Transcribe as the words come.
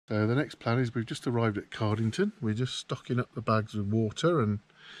So the next plan is we've just arrived at Cardington. We're just stocking up the bags with water and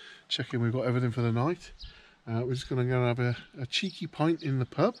checking we've got everything for the night. We're just going to go and have a cheeky pint in the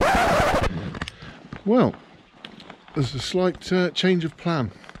pub. Well, there's a slight change of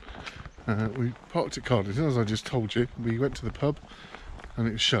plan. We parked at Cardington, as I just told you. We went to the pub and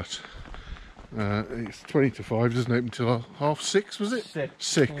it was shut. It's 20 to 5, doesn't open until 6:30, was it?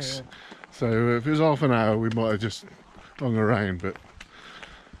 6. Yeah. So if it was half an hour we might have just hung around, but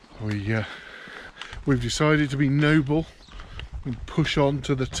we've decided to be noble and push on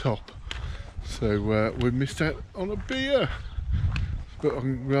to the top. So we missed out on a beer, but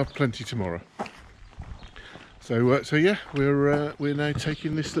we'll have plenty tomorrow. So yeah, we're now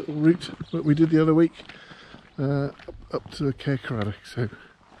taking this little route that we did the other week up to the Caer Caradoc. So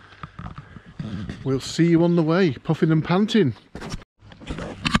we'll see you on the way, puffing and panting.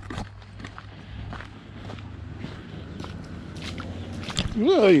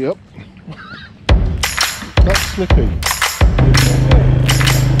 Way up. That's slippy.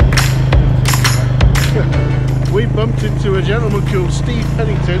 We bumped into a gentleman called Steve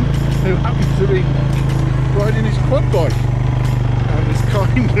Pennington who happened to be riding his quad bike and has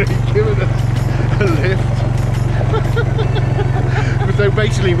kindly given us a lift. So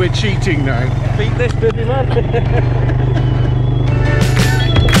basically we're cheating now. Beat this baby man.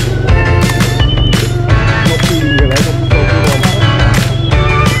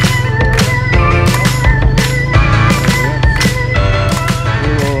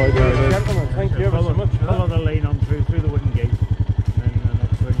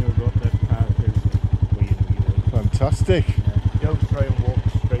 Fantastic. Don't try and walk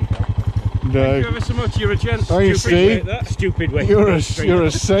straight up. No. Thank you ever so much. You're a gent. Thanks, Steve. Stupid way. You're a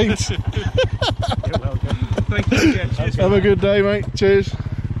saint. You're welcome. Thank you again. Cheers. Have a good day, mate. Cheers.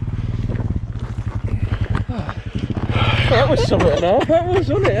 That was something now. That was,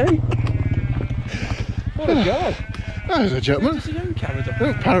 wasn't it, eh? What a guy. That was a gentleman.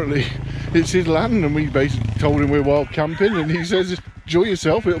 Well, apparently it's his land and we basically told him we're wild camping and he says enjoy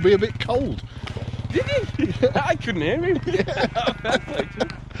yourself, it'll be a bit cold. Did he? Yeah. I couldn't hear him.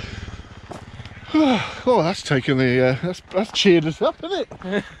 Oh, that's taken the that's cheered us up, isn't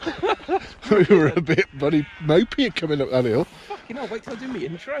it? We were a bit bloody mopey coming up that hill. Fucking hell, wait till I do my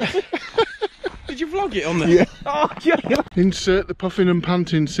intro. Did you vlog it on there? Yeah. Oh, yeah. Insert the puffing and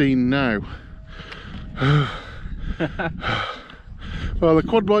panting scene now. Well, the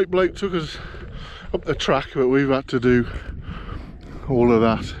quad bike bloke took us up the track, but we've had to do all of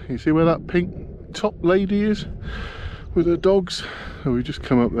that. You see where that pink top lady is with her dogs? So we just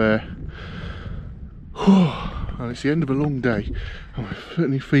come up there. And it's the end of a long day and we're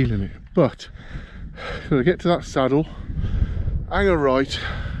certainly feeling it, but gonna get to that saddle, hang a right,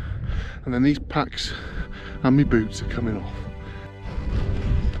 and then these packs and my boots are coming off.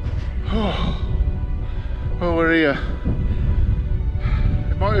 Well, we're here.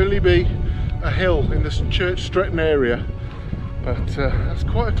 It might only be a hill in the Church Stretton area, but that's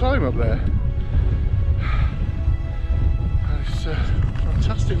quite a climb up there. And it's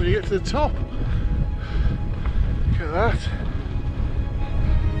fantastic when you get to the top. Look at that.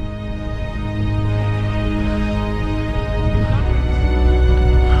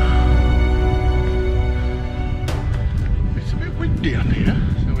 It's a bit windy up here,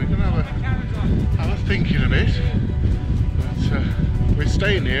 so we're going to have a think in a bit. But we're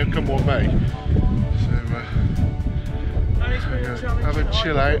staying here, come what may. So we're going to have a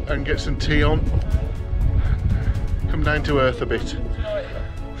chill out and get some tea on. And, come down to earth a bit.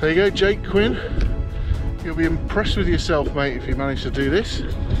 There you go, Jake Quinn. You'll be impressed with yourself, mate, if you manage to do this.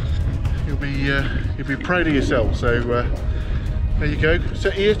 You'll be proud of yourself. So there you go.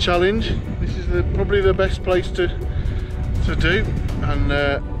 Set your challenge. This is probably the best place to do. And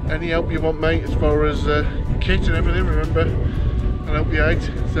any help you want, mate, as far as kit and everything, remember, I'll help you out.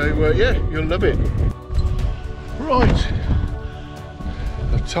 So yeah, you'll love it. Right,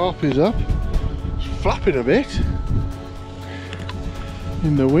 the tarp is up. It's flapping a bit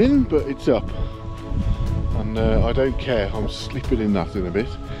in the wind, but it's up. And I don't care, I'm slipping in that in a bit.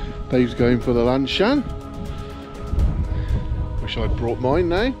 Dave's going for the Lanshan. Wish I'd brought mine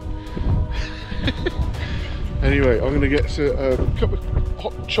now. Anyway, I'm going to get a cup of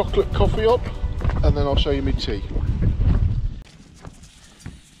hot chocolate coffee up and then I'll show you my tea.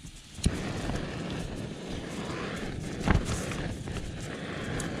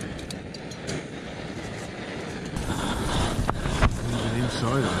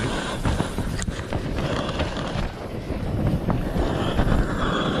 Inside, I think.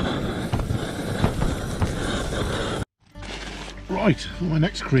 Right, for my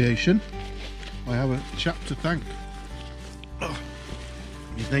next creation, I have a chap to thank.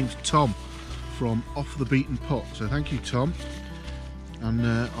 My His name's Thom from Off the Beaten Pot. So thank you, Thom. And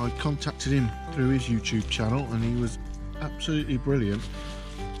I contacted him through his YouTube channel, and he was absolutely brilliant.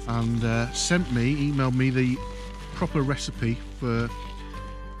 And emailed me the proper recipe for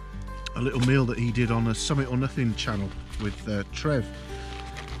a little meal that he did on a Summit or Nothing channel with Trev.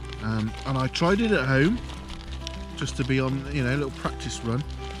 And I tried it at home just to be on, you know, a little practice run.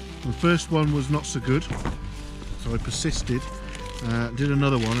 The first one was not so good, so I persisted, did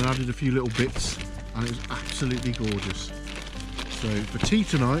another one and added a few little bits, and it was absolutely gorgeous. So for tea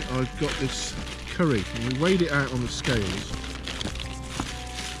tonight I've got this curry, and we weighed it out on the scales,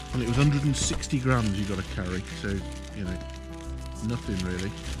 and it was 160 grams you got to carry, so you know, nothing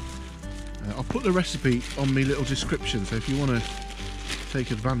really. I'll put the recipe on my little description, so if you want to take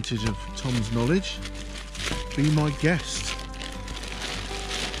advantage of Tom's knowledge, be my guest.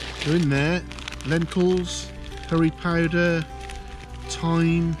 So in there, lentils, curry powder,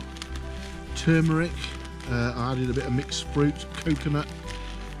 thyme, turmeric, I added a bit of mixed fruit, coconut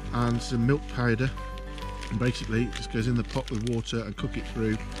and some milk powder, and basically it just goes in the pot with water and cook it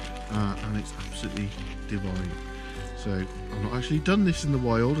through, and it's absolutely divine. So I've not actually done this in the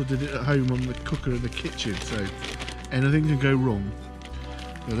wild, I did it at home on the cooker in the kitchen, so anything can go wrong.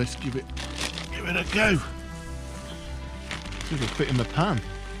 So let's give it a go. See if it'll fit in the pan.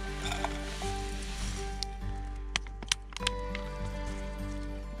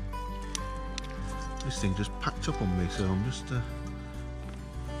 This thing just packed up on me, so I'm just doing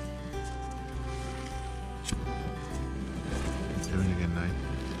it again now.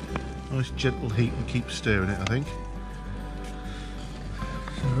 Nice gentle heat and keep stirring it, I think.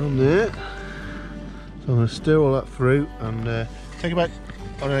 So on there. So I'm going to stir all that through and take about,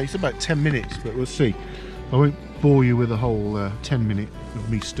 I don't know, it's about 10 minutes, but we'll see. I won't bore you with a whole 10 minutes of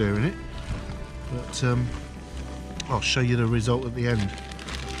me stirring it, but I'll show you the result at the end.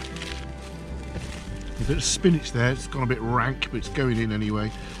 A bit of spinach there, it's gone a bit rank, but it's going in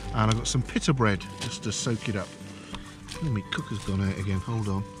anyway. And I've got some Pitta bread just to soak it up. Oh, my cooker's gone out again, hold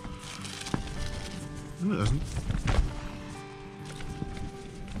on. No, it hasn't.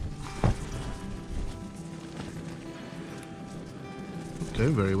 Not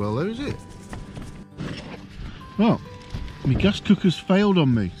going very well though, is it? Well, my gas cooker's failed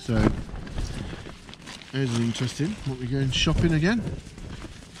on me, so there's an interesting. What, we going shopping again?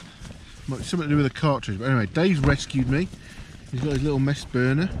 Might be something to do with a cartridge, but anyway, Dave's rescued me. He's got his little mess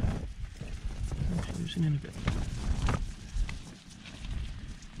burner. In a bit.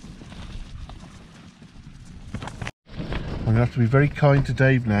 I'm going to have to be very kind to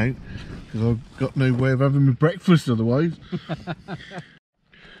Dave now, because I've got no way of having my breakfast otherwise.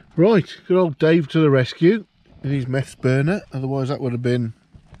 Right, good old Dave to the rescue in his mess burner, otherwise that would have been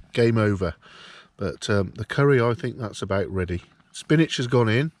game over. But the curry, I think that's about ready. Spinach has gone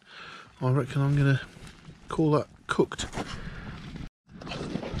in. I reckon I'm going to call that cooked.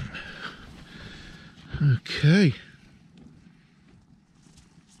 Okay.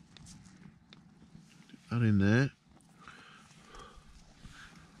 Put that in there.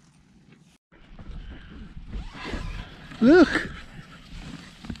 Look!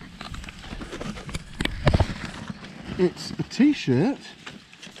 It's a t-shirt.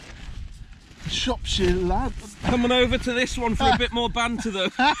 A Shropshire lad. Coming over to this one for a bit more banter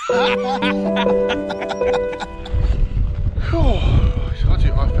though. Oh, I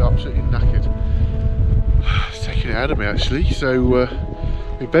feel absolutely knackered. It's taking it out of me actually. So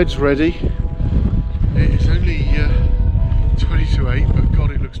my bed's ready. It's only 20 to 8, but God,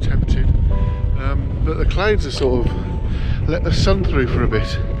 it looks tempting. But the clouds are sort of let the sun through for a bit,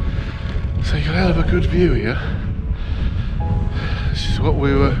 so you can have a good view here. This is what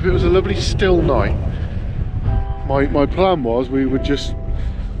we were. If it was a lovely still night, my plan was we would just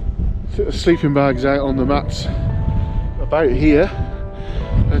sit the sleeping bags out on the mats about here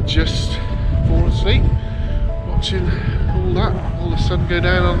and just fall asleep watching all the sun go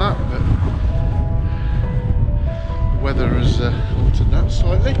down on that. But the weather has altered that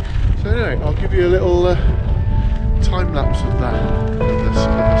slightly. So anyway, I'll give you a little time lapse of that, of the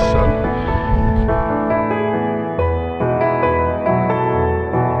sun.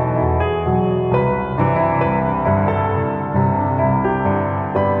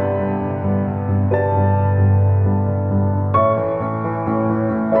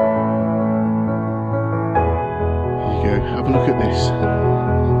 Have a look at this.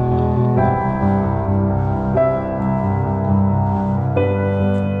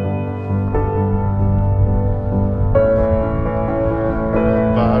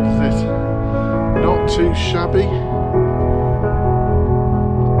 Bad, is it?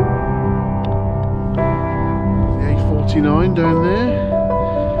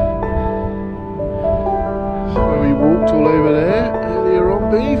 cooked all over there earlier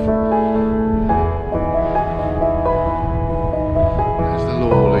on beef. There's the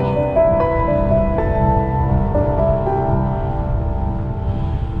lorry.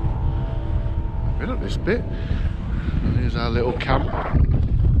 I've been up this bit. And here's our little camp.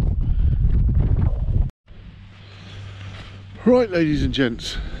 Right, ladies and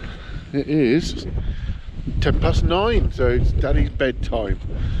gents, it is 9:10, so it's Daddy's bedtime.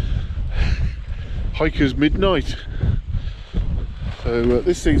 Hiker's midnight. So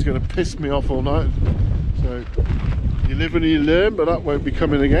this thing's going to piss me off all night. So you live and you learn, but that won't be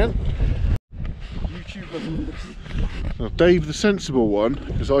coming again. Now, Dave, the sensible one,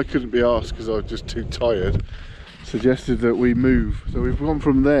 because I couldn't be asked because I was just too tired, suggested that we move. So we've gone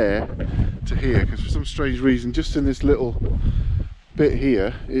from there to here because for some strange reason, just in this little bit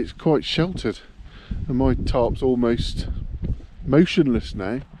here, it's quite sheltered, and my tarp's almost motionless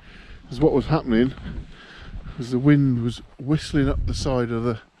now. Because what was happening was the wind was whistling up the side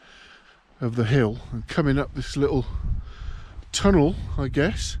of the hill and coming up this little tunnel, I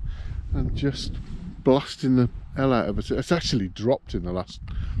guess, and just blasting the hell out of it. It's actually dropped in the last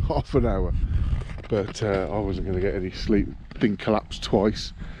half an hour, but I wasn't going to get any sleep. Thing collapsed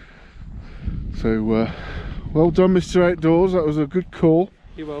twice. So well done, Mr. Outdoors, that was a good call.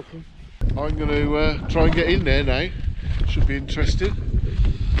 You're welcome. I'm going to try and get in there now. Should be interesting.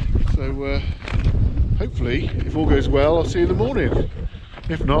 So hopefully, if all goes well, I'll see you in the morning.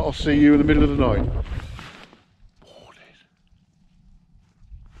 If not, I'll see you in the middle of the night. Morning.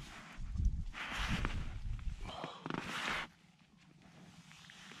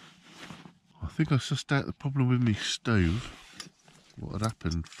 I think I sussed out the problem with my stove. What had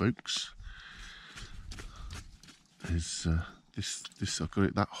happened, folks, is this I got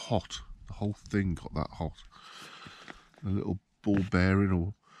it that hot. The whole thing got that hot. A little ball bearing,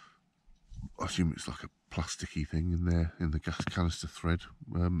 or I assume it's like a plasticky thing in there in the gas canister thread,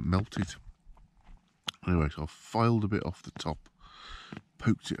 melted. Anyway, so I filed a bit off the top,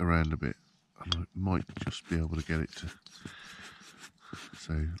 poked it around a bit, and I might just be able to get it to.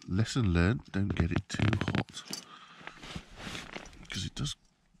 So lesson learned: don't get it too hot, because it does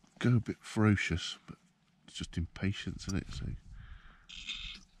go a bit ferocious, but it's just impatience, isn't it? So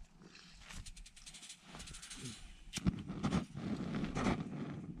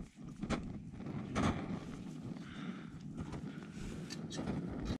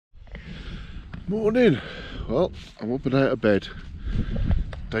morning. Well, I'm up and out of bed.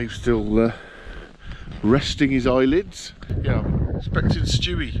 Dave's still resting his eyelids. Yeah, I'm expecting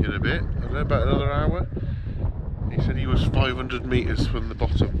Stewie in a bit. I don't know, about another hour. He said he was 500 metres from the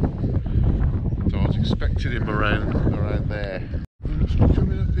bottom, so I was expecting him around there. He must be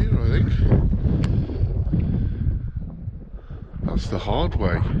coming up here, I think. That's the hard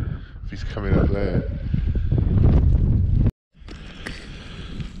way if he's coming up there.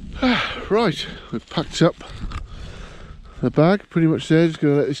 Right, we've packed up the bag, pretty much there. Just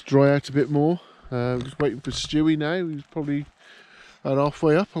going to let this dry out a bit more. Just waiting for Stewie now. He's probably about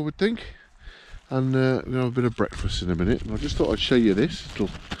halfway up, I would think. And we're going to have a bit of breakfast in a minute. And I just thought I'd show you this.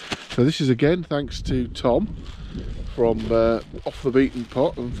 So this is again thanks to Thom from Off the Beaten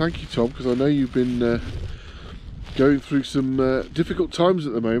Pot. And thank you, Thom, because I know you've been going through some difficult times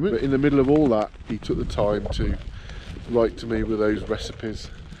at the moment. But in the middle of all that, he took the time to write to me with those recipes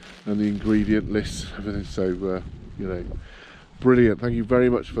and the ingredient lists, everything. So you know, brilliant. Thank you very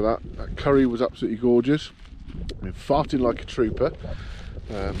much for that. That curry was absolutely gorgeous. I mean, farting like a trooper.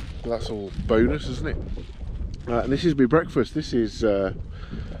 That's all bonus, isn't it? And this is my breakfast. This is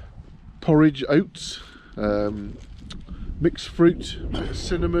porridge oats, mixed fruit,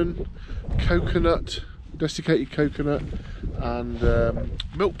 cinnamon, coconut, desiccated coconut, and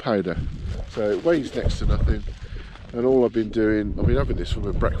milk powder. So it weighs next to nothing. And all I've been doing, I've been having this for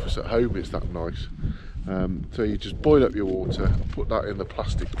my breakfast at home. It's that nice. So you just boil up your water, put that in the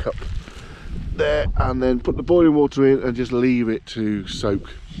plastic cup there, and then put the boiling water in and just leave it to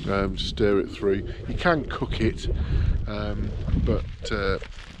soak. Stir it through. You can cook it, but I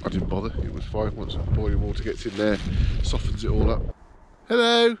didn't bother. It was fine. Once the boiling water gets in there, softens it all up.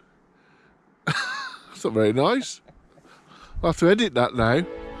 Hello. That's not very nice. I'll have to edit that now.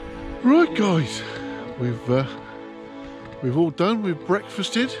 Right, guys, we've all done. We've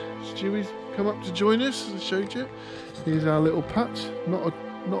breakfasted. Stewie's come up to join us, as I showed you. Here's our little patch. Not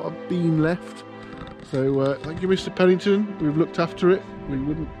a bean left. So thank you, Mr. Pennington. We've looked after it. We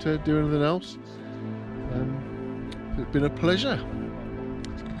wouldn't do anything else. It's been a pleasure.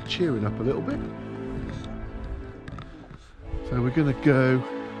 It's cheering up a little bit. So we're going to go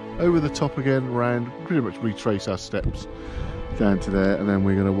over the top again, round, pretty much retrace our steps down to there, and then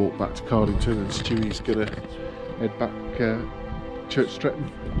we're going to walk back to Cardington, and Stewie's going to head back Church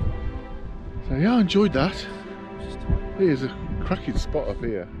Stretton. So yeah, I enjoyed that. Here's a cracking spot up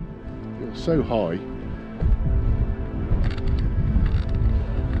here. It's so high.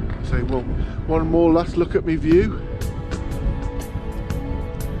 So well, one more last look at my view.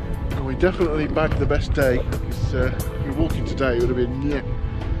 And we definitely bagged the best day, because if we were walking today it would have been yeah.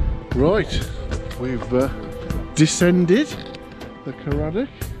 Right, we've descended the Caradoc.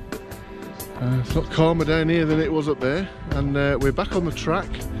 It's a lot calmer down here than it was up there, and we're back on the track,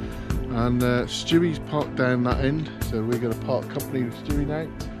 and Stewie's parked down that end, so we're going to park company with Stewie now,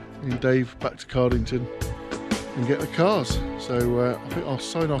 and Dave back to Cardington and get the cars. So I think I'll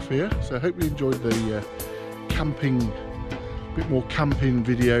sign off here. So I hope you enjoyed the camping, a bit more camping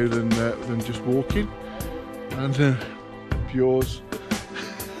video than just walking, and yours.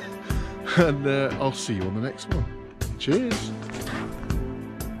 And I'll see you on the next one. Cheers.